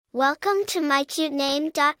Welcome to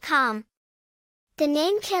mycutename.com. The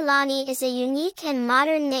name Kaelani is a unique and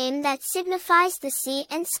modern name that signifies the sea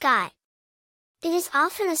and sky. It is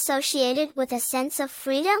often associated with a sense of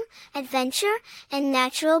freedom, adventure, and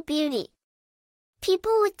natural beauty.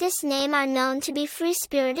 People with this name are known to be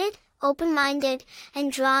free-spirited, open-minded,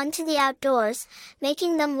 and drawn to the outdoors,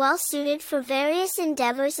 making them well-suited for various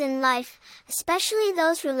endeavors in life, especially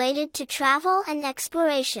those related to travel and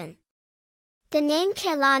exploration. The name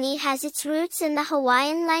Kaelani has its roots in the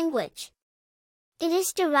Hawaiian language. It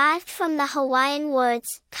is derived from the Hawaiian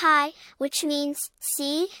words kai, which means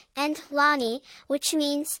sea, and lani, which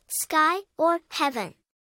means sky or heaven.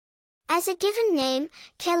 As a given name,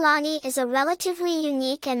 Kaelani is a relatively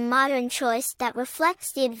unique and modern choice that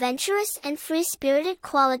reflects the adventurous and free-spirited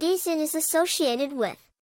qualities it is associated with.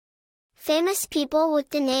 Famous people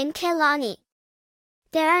with the name Kaelani.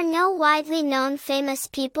 There are no widely known famous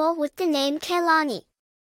people with the name Kaelani.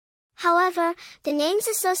 However, the name's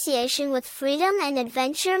association with freedom and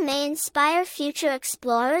adventure may inspire future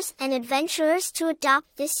explorers and adventurers to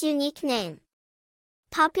adopt this unique name.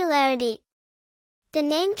 Popularity. The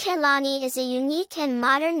name Kaelani is a unique and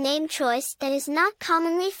modern name choice that is not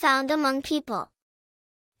commonly found among people.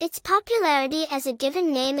 Its popularity as a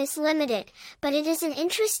given name is limited, but it is an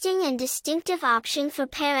interesting and distinctive option for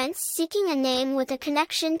parents seeking a name with a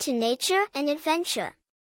connection to nature and adventure.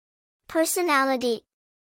 Personality.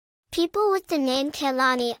 People with the name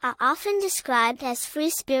Kaelani are often described as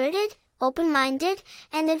free-spirited, open-minded,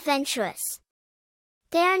 and adventurous.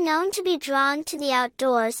 They are known to be drawn to the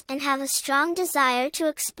outdoors and have a strong desire to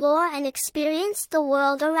explore and experience the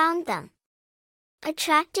world around them.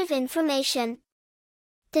 Attractive information.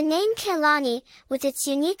 The name Kaelani, with its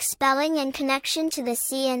unique spelling and connection to the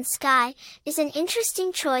sea and sky, is an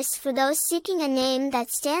interesting choice for those seeking a name that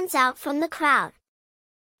stands out from the crowd.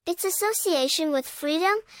 Its association with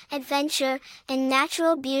freedom, adventure, and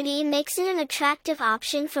natural beauty makes it an attractive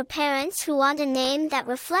option for parents who want a name that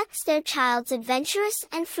reflects their child's adventurous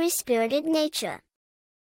and free-spirited nature.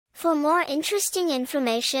 For more interesting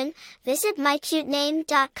information, visit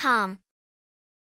mycutename.com.